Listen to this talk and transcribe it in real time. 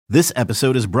This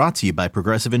episode is brought to you by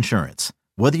Progressive Insurance.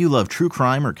 Whether you love true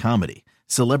crime or comedy,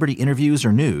 celebrity interviews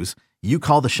or news, you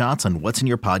call the shots on what's in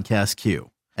your podcast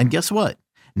queue. And guess what?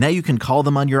 Now you can call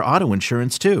them on your auto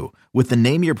insurance too with the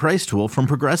Name Your Price tool from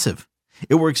Progressive.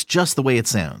 It works just the way it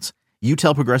sounds. You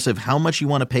tell Progressive how much you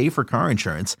want to pay for car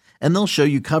insurance, and they'll show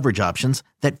you coverage options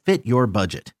that fit your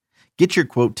budget. Get your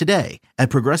quote today at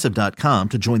Progressive.com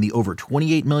to join the over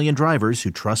 28 million drivers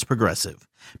who trust Progressive.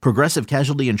 Progressive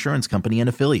Casualty Insurance Company and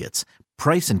Affiliates.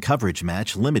 Price and coverage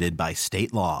match limited by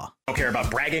state law. I don't care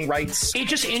about bragging rights. It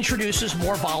just introduces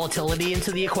more volatility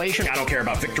into the equation. I don't care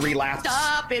about victory laps.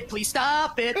 Stop it, please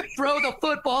stop it. Throw the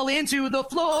football into the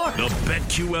floor. The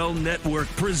BetQL Network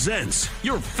presents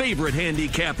your favorite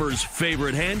handicapper's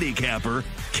favorite handicapper,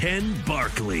 Ken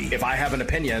Barkley. If I have an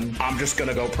opinion, I'm just going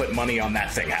to go put money on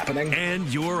that thing happening.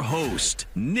 And your host,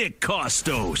 Nick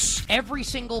Costos. Every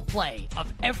single play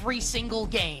of every single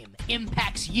game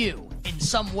impacts you in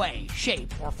some way,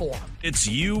 shape, or form. It's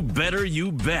You Better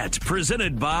You Bet,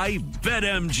 presented by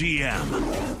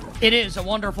BetMGM. It is a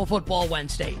wonderful football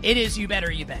Wednesday. It is You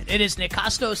Better You Bet. It is Nick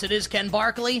Costos. It is Ken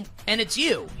Barkley. And it's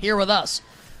you here with us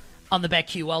on the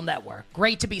BetQL Network.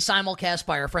 Great to be simulcast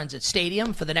by our friends at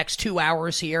Stadium for the next 2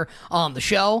 hours here on the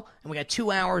show. And we got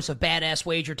 2 hours of badass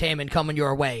wagertainment coming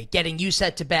your way, getting you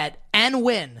set to bet and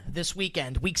win this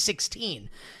weekend, Week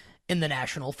 16 in the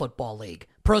National Football League.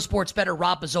 Pro sports bettor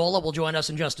Rob Pizzola will join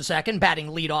us in just a second, batting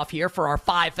leadoff here for our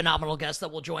 5 phenomenal guests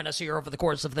that will join us here over the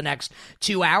course of the next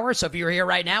 2 hours. So if you're here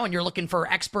right now and you're looking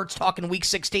for experts talking Week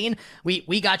 16,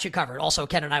 we got you covered. Also,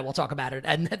 Ken and I will talk about it.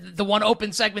 And the one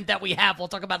open segment that we have, we'll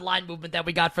talk about line movement that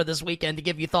we got for this weekend to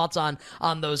give you thoughts on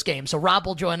those games. So Rob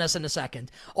will join us in a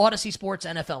second. Odyssey Sports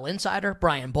NFL insider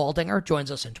Brian Baldinger joins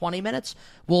us in 20 minutes.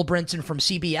 Will Brinson from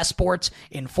CBS Sports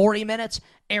in 40 minutes.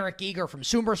 Eric Eager from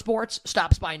Sumer Sports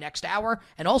stops by next hour.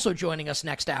 And also joining us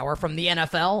next hour from the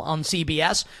NFL on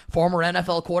CBS, former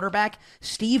NFL quarterback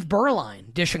Steve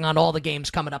Berline, dishing on all the games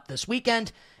coming up this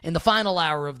weekend. In the final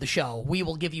hour of the show, we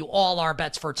will give you all our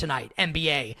bets for tonight: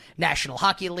 NBA, National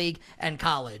Hockey League, and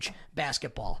college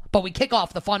basketball. But we kick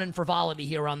off the fun and frivolity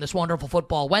here on this wonderful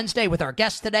football Wednesday with our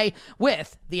guest today,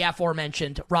 with the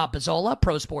aforementioned Rob Pizzola,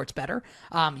 pro sports bettor.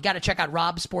 You got to check out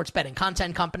Rob's sports betting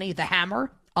content company, The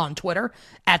Hammer, on Twitter,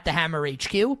 at The Hammer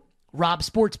HQ. Rob's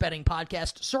sports betting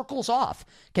podcast, Circles Off,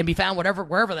 can be found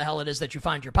wherever the hell it is that you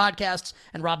find your podcasts.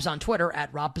 And Rob's on Twitter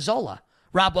at Rob Pizzola.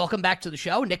 Rob, welcome back to the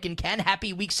show. Nick and Ken,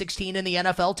 happy Week 16 in the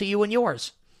NFL to you and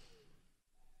yours.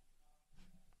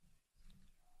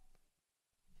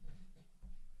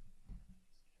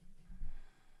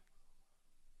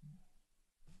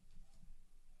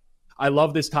 I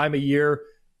love this time of year.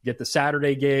 Get the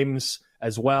Saturday games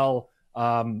as well.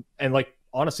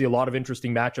 Honestly, a lot of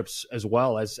interesting matchups as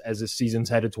well as this season's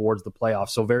headed towards the playoffs.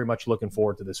 So very much looking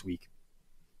forward to this week.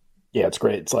 Yeah, it's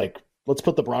great. It's like, let's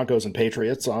put the Broncos and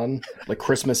Patriots on like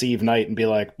Christmas Eve night and be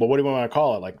like, well, what do we want to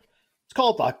call it? Like, let's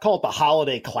call it the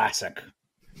Holiday Classic.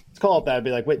 Let's call it that and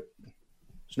be like, wait,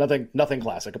 there's nothing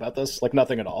classic about this. Like,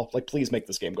 nothing at all. Like, please make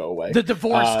this game go away. The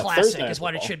divorce classic is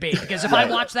what it should be. Because if I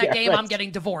watch that game, right. I'm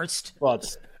getting divorced. Well,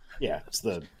 it's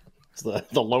the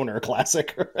loner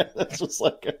classic. It's just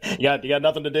like, you got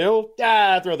nothing to do?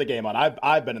 Throw the game on.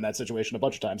 I've been in that situation a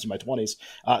bunch of times in my 20s.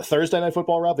 Thursday Night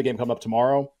Football, Rob, the game coming up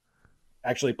tomorrow.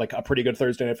 Actually, like a pretty good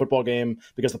Thursday Night Football game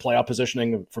because the playoff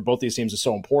positioning for both these teams is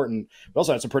so important. We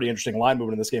also had some pretty interesting line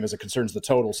movement in this game as it concerns the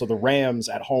total. So the Rams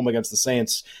at home against the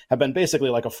Saints have been basically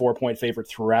like a 4-point favorite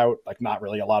throughout, like not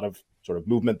really a lot of sort of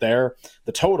movement there.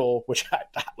 The total, which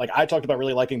I talked about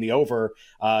really liking the over,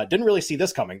 didn't really see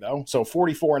this coming though. So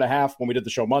 44.5 when we did the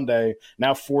show Monday,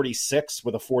 now 46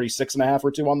 with a 46.5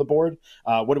 or 2 on the board.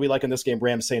 What do we like in this game,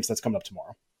 Rams Saints, that's coming up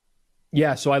tomorrow?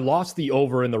 Yeah, so I lost the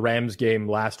over in the Rams game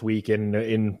last week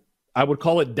in I would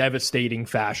call it devastating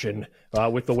fashion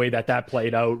with the way that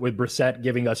played out, with Brissett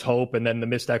giving us hope and then the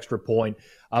missed extra point.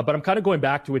 But I'm kind of going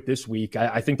back to it this week.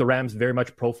 I think the Rams very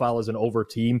much profile as an over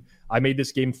team. I made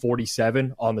this game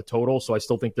 47 on the total, so I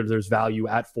still think there's value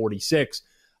at 46.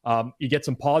 You get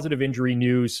some positive injury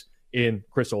news in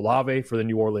Chris Olave for the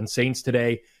New Orleans Saints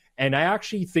today. And I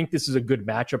actually think this is a good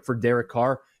matchup for Derek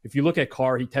Carr. If you look at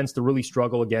Carr, he tends to really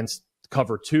struggle against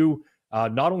cover 2.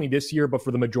 Not only this year, but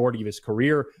for the majority of his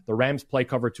career. The Rams play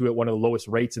cover 2 at one of the lowest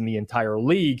rates in the entire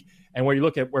league. And when you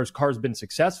look at where Carr's been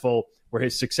successful, where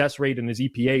his success rate and his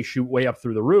EPA shoot way up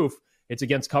through the roof, it's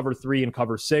against cover 3 and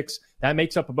cover 6. That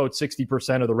makes up about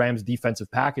 60% of the Rams' defensive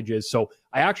packages. So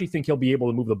I actually think he'll be able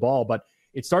to move the ball. But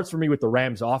it starts for me with the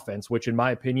Rams' offense, which in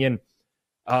my opinion,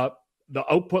 the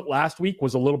output last week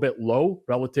was a little bit low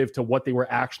relative to what they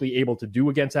were actually able to do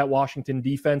against that Washington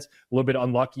defense. A little bit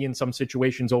unlucky in some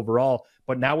situations overall.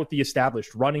 But now with the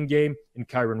established running game in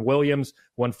Kyron Williams,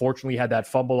 who unfortunately had that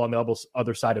fumble on the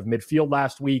other side of midfield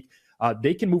last week,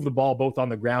 they can move the ball both on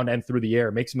the ground and through the air.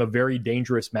 It makes them a very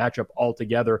dangerous matchup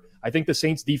altogether. I think the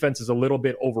Saints defense is a little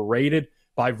bit overrated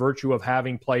by virtue of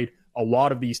having played a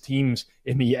lot of these teams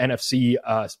in the NFC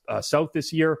South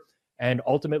this year. And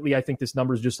ultimately, I think this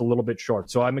number is just a little bit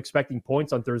short. So I'm expecting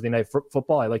points on Thursday Night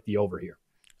Football. I like the over here.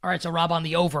 All right, so Rob on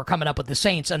the over coming up with the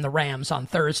Saints and the Rams on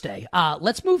Thursday.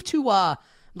 Let's move to,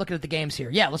 looking at the games here.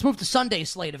 Yeah, let's move to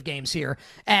Sunday's slate of games here.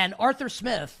 And Arthur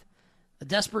Smith, a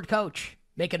desperate coach,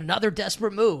 making another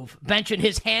desperate move, benching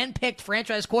his hand-picked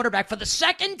franchise quarterback for the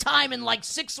second time in like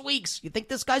 6 weeks. You think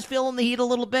this guy's feeling the heat a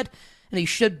little bit? And he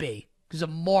should be. He's a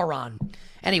moron.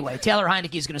 Anyway, Taylor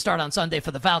Heineke is going to start on Sunday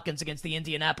for the Falcons against the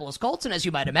Indianapolis Colts. And as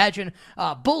you might imagine,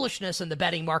 bullishness in the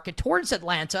betting market towards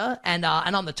Atlanta and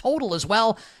on the total as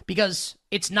well, because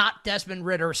it's not Desmond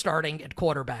Ridder starting at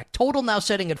quarterback. Total now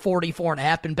sitting at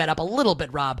 44.5, been bet up a little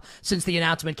bit, Rob, since the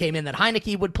announcement came in that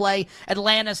Heineke would play.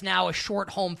 Atlanta's now a short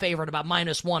home favorite, about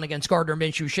 -1 against Gardner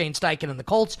Minshew, Shane Steichen, and the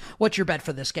Colts. What's your bet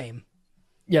for this game?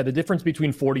 Yeah, the difference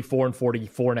between 44 and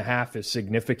 44.5 is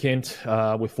significant,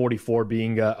 with 44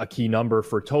 being a key number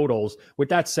for totals. With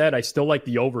that said, I still like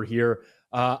the over here.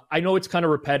 I know it's kind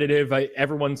of repetitive.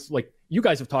 Everyone's like, you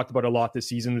guys have talked about a lot this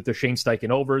season with the Shane Steichen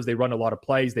overs. They run a lot of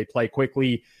plays. They play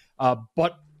quickly.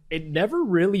 But it never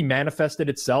really manifested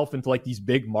itself into like these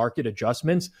big market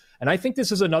adjustments. And I think this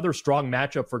is another strong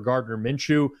matchup for Gardner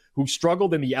Minshew, who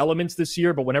struggled in the elements this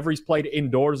year, but whenever he's played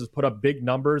indoors, has put up big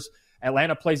numbers.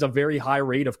 Atlanta plays a very high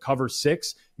rate of cover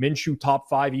 6. Minshew top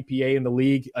 5 EPA in the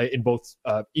league in both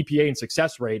EPA and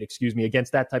success rate,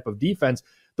 against that type of defense.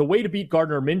 The way to beat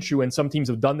Gardner Minshew, and some teams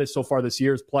have done this so far this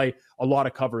year, is play a lot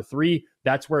of cover 3.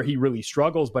 That's where he really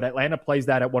struggles, but Atlanta plays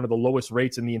that at one of the lowest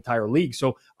rates in the entire league.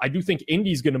 So I do think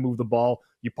Indy's going to move the ball.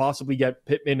 You possibly get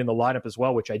Pittman in the lineup as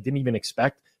well, which I didn't even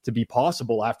expect to be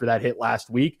possible after that hit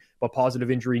last week, but positive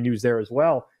injury news there as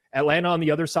well. Atlanta on the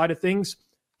other side of things,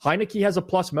 Heineke has a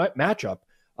plus matchup.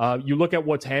 You look at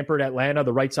what's hampered Atlanta,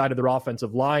 the right side of their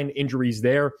offensive line, injuries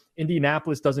there.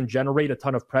 Indianapolis doesn't generate a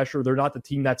ton of pressure. They're not the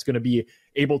team that's going to be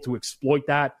able to exploit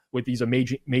that with these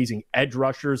amazing edge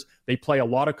rushers. They play a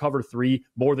lot of cover 3,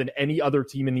 more than any other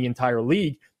team in the entire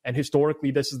league. And historically,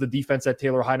 this is the defense that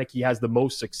Taylor Heineke has the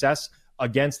most success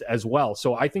against as well.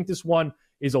 So I think this one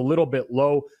is a little bit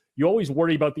low. You always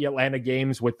worry about the Atlanta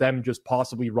games with them just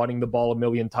possibly running the ball a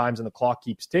million times and the clock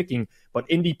keeps ticking. But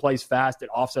Indy plays fast. It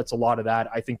offsets a lot of that.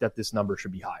 I think that this number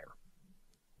should be higher.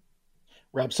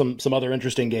 Rob, some other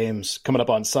interesting games coming up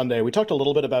on Sunday. We talked a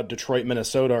little bit about Detroit,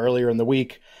 Minnesota earlier in the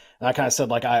week. And I kind of said,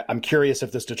 like, I'm curious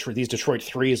if these Detroit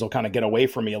threes will kind of get away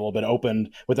from me a little bit,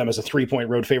 opened with them as a 3-point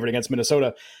road favorite against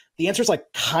Minnesota. The answer is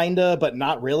like kind of, but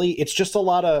not really. It's just a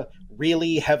lot of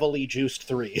really heavily juiced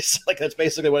threes. Like that's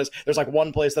basically what it is. There's like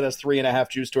one place that has 3.5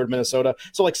 juice toward Minnesota.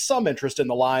 So like some interest in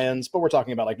the Lions, but we're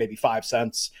talking about like maybe 5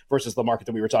 cents versus the market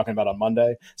that we were talking about on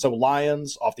Monday. So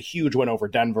Lions off the huge win over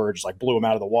Denver, just like blew them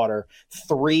out of the water.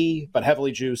 3, but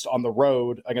heavily juiced on the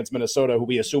road against Minnesota, who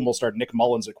we assume will start Nick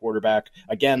Mullins at quarterback.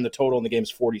 Again, the total in the game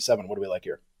is 47. What do we like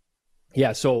here?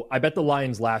 Yeah, so I bet the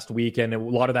Lions last week, and a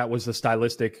lot of that was the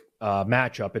stylistic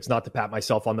matchup. It's not to pat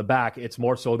myself on the back. It's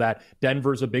more so that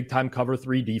Denver's a big-time cover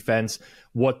 3 defense.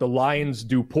 What the Lions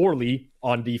do poorly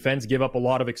on defense, give up a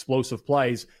lot of explosive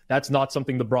plays. That's not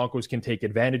something the Broncos can take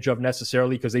advantage of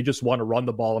necessarily because they just want to run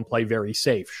the ball and play very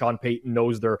safe. Sean Payton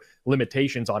knows their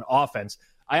limitations on offense.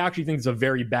 I actually think it's a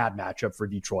very bad matchup for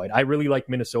Detroit. I really like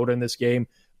Minnesota in this game,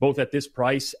 both at this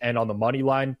price and on the money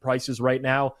line prices right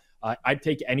now. I'd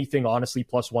take anything, honestly,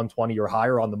 plus 120 or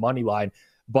higher on the money line.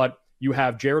 But you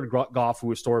have Jared Goff,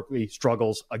 who historically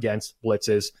struggles against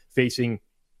blitzes, facing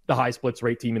the high splits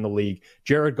rate team in the league.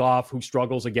 Jared Goff, who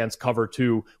struggles against cover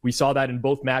 2. We saw that in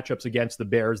both matchups against the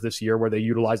Bears this year, where they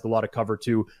utilized a lot of cover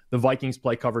 2. The Vikings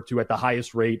play cover 2 at the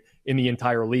highest rate in the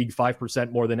entire league,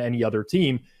 5% more than any other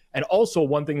team. And also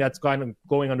one thing that's kind of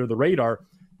going under the radar,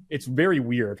 it's very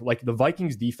weird. Like the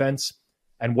Vikings defense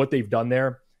and what they've done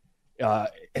there,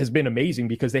 has been amazing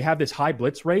because they have this high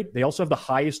blitz rate. They also have the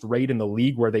highest rate in the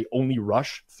league where they only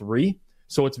rush 3.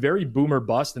 So it's very boomer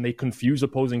bust and they confuse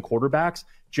opposing quarterbacks.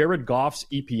 Jared Goff's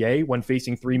EPA when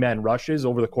facing 3-man rushes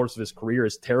over the course of his career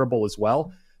is terrible as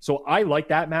well. So I like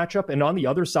that matchup. And on the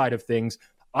other side of things,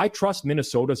 I trust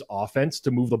Minnesota's offense to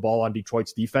move the ball on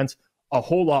Detroit's defense a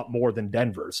whole lot more than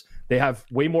Denver's. They have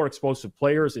way more explosive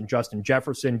players in Justin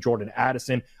Jefferson, Jordan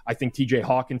Addison. I think TJ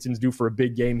Hawkinson's due for a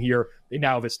big game here. They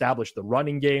now have established the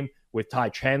running game with Ty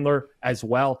Chandler as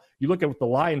well. You look at what the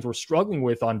Lions were struggling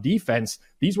with on defense.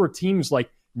 These were teams like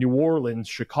New Orleans,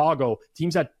 Chicago,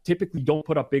 teams that typically don't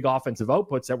put up big offensive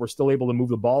outputs that were still able to move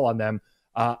the ball on them.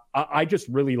 I just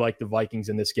really like the Vikings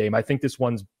in this game. I think this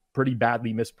one's pretty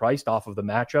badly mispriced off of the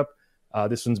matchup.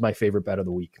 This one's my favorite bet of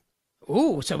the week.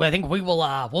 Ooh, so I think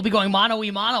we'll be going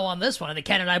mano-y-mano on this one. I think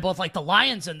Ken and I both like the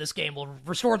Lions in this game. We'll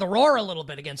restore the roar a little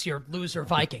bit against your loser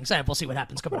Vikings. And we'll see what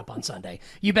happens coming up on Sunday.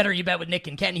 You Bet with Nick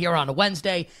and Ken here on a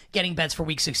Wednesday, getting bets for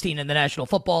Week 16 in the National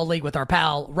Football League with our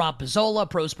pal Rob Pizzola,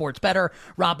 Pro Sports Bettor.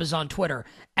 Rob is on Twitter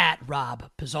at Rob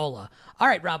Pizzola. All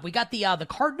right, Rob, we got the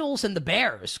Cardinals and the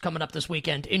Bears coming up this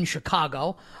weekend in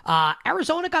Chicago.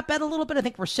 Arizona got bet a little bit. I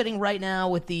think we're sitting right now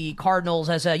with the Cardinals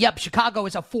as Chicago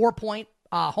is a 4-point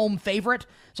home favorite.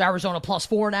 So Arizona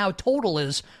 +4 now. Total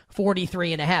is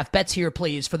 43.5. Bets here,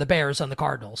 please, for the Bears on the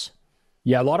Cardinals.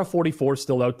 Yeah, a lot of 44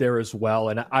 still out there as well.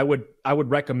 And I would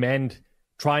recommend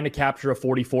trying to capture a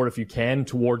 44 if you can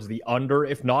towards the under.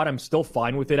 If not, I'm still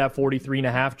fine with it at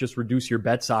 43.5. Just reduce your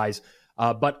bet size.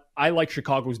 But I like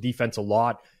Chicago's defense a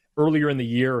lot. Earlier in the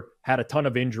year, had a ton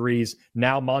of injuries.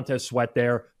 Now Montez Sweat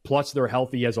there, plus they're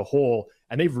healthy as a whole.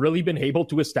 And they've really been able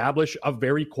to establish a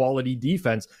very quality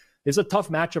defense. It's a tough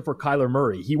matchup for Kyler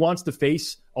Murray. He wants to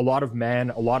face a lot of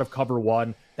man, a lot of cover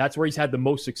one. That's where he's had the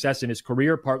most success in his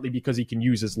career, partly because he can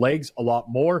use his legs a lot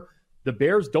more. The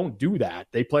Bears don't do that.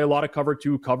 They play a lot of cover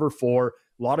 2, cover 4,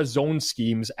 a lot of zone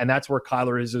schemes, and that's where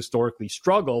Kyler has historically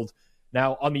struggled.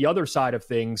 Now, on the other side of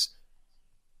things,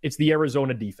 it's the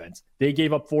Arizona defense. They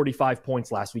gave up 45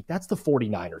 points last week. That's the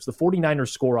 49ers. The 49ers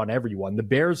score on everyone. The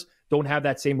Bears don't have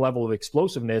that same level of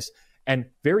explosiveness. And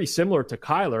very similar to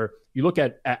Kyler, you look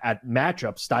at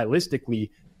matchups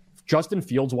stylistically, Justin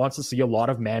Fields wants to see a lot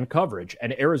of man coverage,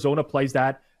 and Arizona plays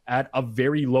that at a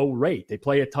very low rate. They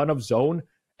play a ton of zone,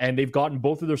 and they've gotten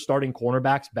both of their starting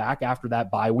cornerbacks back after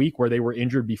that bye week where they were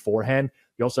injured beforehand.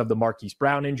 You also have the Marquise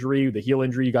Brown injury, the heel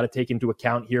injury you got to take into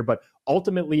account here. But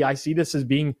ultimately, I see this as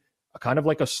being kind of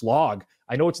like a slog.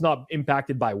 I know it's not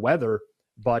impacted by weather,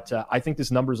 but I think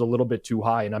this number is a little bit too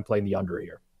high, and I'm playing the under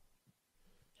here.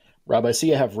 Rob, I see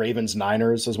you have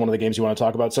Ravens-Niners as one of the games you want to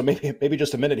talk about. So maybe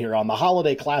just a minute here on the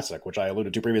Holiday Classic, which I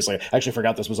alluded to previously. I actually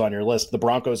forgot this was on your list. The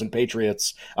Broncos and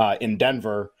Patriots in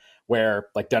Denver, where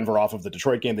like Denver off of the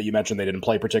Detroit game that you mentioned, they didn't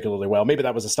play particularly well. Maybe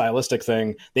that was a stylistic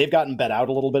thing. They've gotten bet out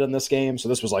a little bit in this game. So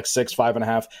this was like 6,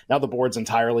 5.5. Now the board's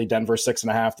entirely Denver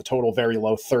 6.5. The total very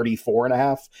low,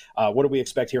 34.5. What do we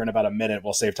expect here in about a minute?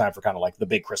 We'll save time for kind of like the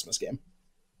big Christmas game.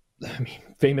 I mean,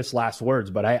 famous last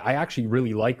words, but I actually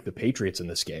really like the Patriots in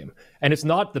this game. And it's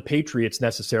not the Patriots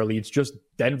necessarily. It's just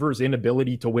Denver's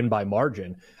inability to win by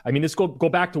margin. I mean, this go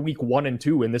back to week 1 and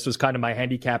 2, and this was kind of my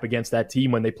handicap against that team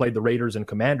when they played the Raiders and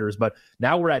Commanders. But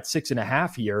now we're at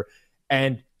 6.5 here,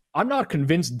 and I'm not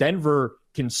convinced Denver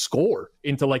can score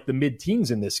into like the mid-teens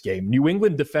in this game. New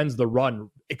England defends the run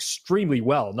extremely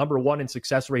well, number 1 in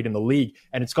success rate in the league,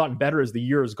 and it's gotten better as the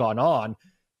year has gone on.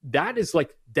 That is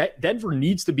like Denver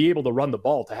needs to be able to run the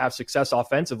ball to have success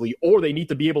offensively, or they need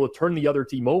to be able to turn the other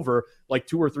team over like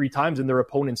 2 or 3 times in their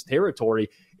opponent's territory.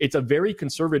 It's a very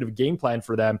conservative game plan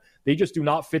for them. They just do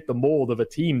not fit the mold of a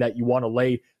team that you want to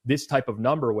lay this type of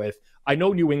number with. I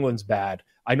know New England's bad.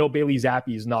 I know Bailey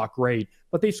Zappi is not great,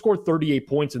 but they scored 38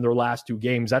 points in their last 2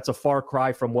 games. That's a far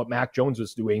cry from what Mac Jones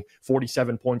was doing,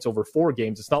 47 points over 4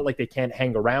 games. It's not like they can't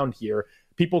hang around here.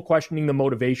 People questioning the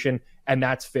motivation, and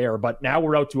that's fair. But now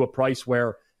we're out to a price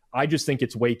where I just think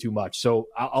it's way too much. So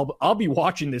I'll be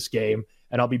watching this game,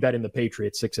 and I'll be betting the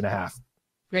Patriots 6.5.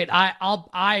 Great.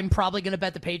 I'm probably going to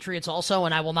bet the Patriots also,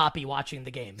 and I will not be watching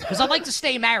the game because I'd like to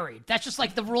stay married. That's just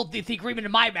like the rule, the agreement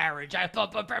in my marriage. I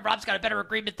thought Rob's got a better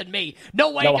agreement than me.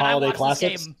 No way can I watch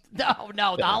this game.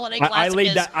 No, the Holiday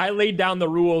Classic. I laid down the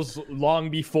rules long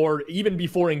before, even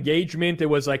before engagement. It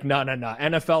was like, no.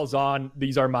 NFL's on.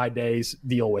 These are my days.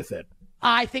 Deal with it.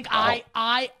 I think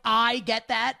I get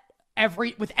that.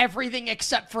 With everything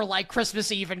except for like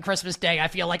Christmas Eve and Christmas Day, I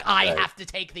feel like I have to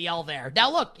take the L there.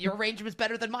 Now look, your arrangement's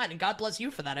better than mine, and God bless you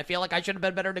for that. I feel like I should have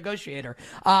been a better negotiator.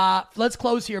 Let's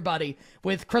close here, buddy,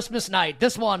 with Christmas night.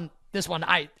 This one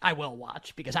I will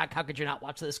watch because how could you not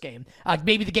watch this game?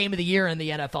 Maybe the game of the year in the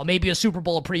NFL, maybe a Super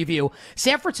Bowl preview.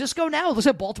 San Francisco now,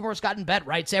 listen, Baltimore's gotten bet,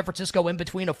 right? San Francisco in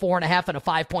between a 4.5 and a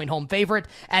 5-point home favorite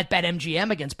at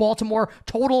BetMGM against Baltimore.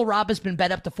 Total, Rob, has been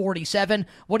bet up to 47.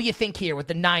 What do you think here with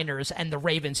the Niners and the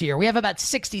Ravens here? We have about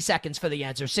 60 seconds for the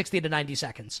answer, 60 to 90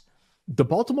 seconds. The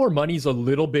Baltimore money's a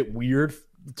little bit weird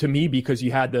to me because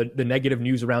you had the negative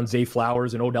news around Zay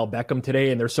Flowers and Odell Beckham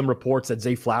today, and there's some reports that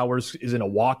Zay Flowers is in a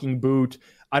walking boot.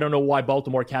 I don't know why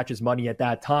Baltimore catches money at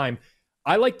that time.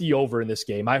 I like the over in this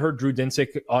game. I heard Drew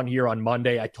Dinsick on here on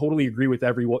Monday. I totally agree with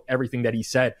everything that he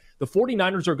said. The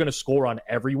 49ers are going to score on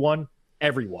everyone.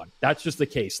 That's just the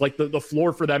case. Like the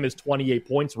floor for them is 28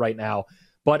 points right now.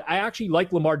 But I actually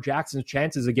like Lamar Jackson's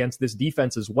chances against this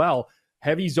defense as well.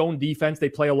 Heavy zone defense. They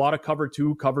play a lot of cover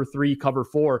 2, cover 3, cover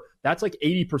 4. That's like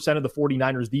 80% of the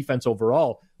 49ers defense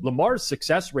overall. Lamar's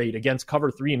success rate against cover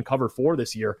 3 and cover 4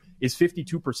 this year is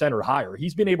 52% or higher.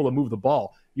 He's been able to move the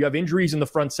ball. You have injuries in the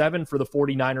front 7 for the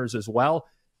 49ers as well.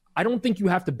 I don't think you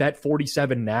have to bet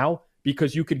 47 now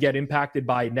because you could get impacted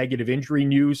by negative injury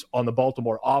news on the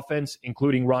Baltimore offense,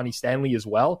 including Ronnie Stanley as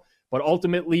well. But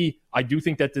ultimately, I do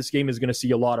think that this game is going to see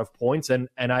a lot of points, and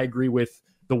I agree with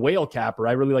the whale capper.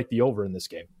 I really like the over in this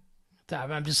game.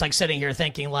 I'm just like sitting here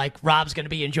thinking like Rob's going to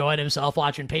be enjoying himself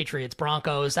watching Patriots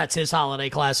Broncos. That's his holiday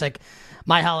classic.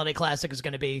 My holiday classic is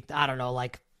going to be, I don't know,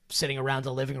 like sitting around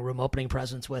the living room opening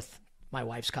presents with my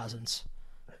wife's cousins.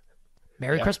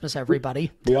 Merry Christmas,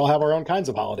 everybody. We all have our own kinds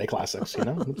of holiday classics, you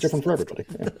know? It's different for everybody.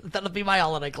 Yeah. That'll be my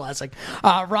holiday classic.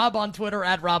 Rob on Twitter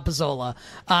at Rob Pizzola.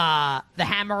 The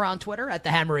Hammer on Twitter at the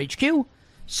Hammer HQ.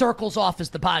 Circles Off is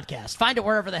the podcast. Find it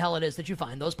wherever the hell it is that you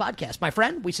find those podcasts. My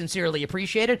friend, we sincerely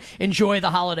appreciate it. Enjoy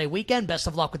the holiday weekend. Best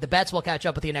of luck with the bets. We'll catch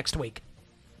up with you next week.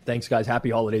 Thanks, guys.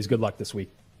 Happy holidays. Good luck this week.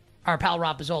 Our pal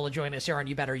Rob Pizzola joining us here on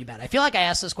You Better You Bet. I feel like I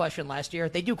asked this question last year.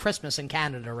 They do Christmas in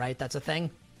Canada, right? That's a thing?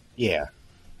 Yeah.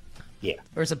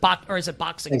 Or is it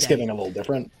Boxing Thanksgiving Day? a little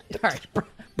different. All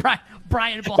right.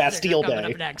 Brian Balzer Bastille coming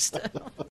Day. up next.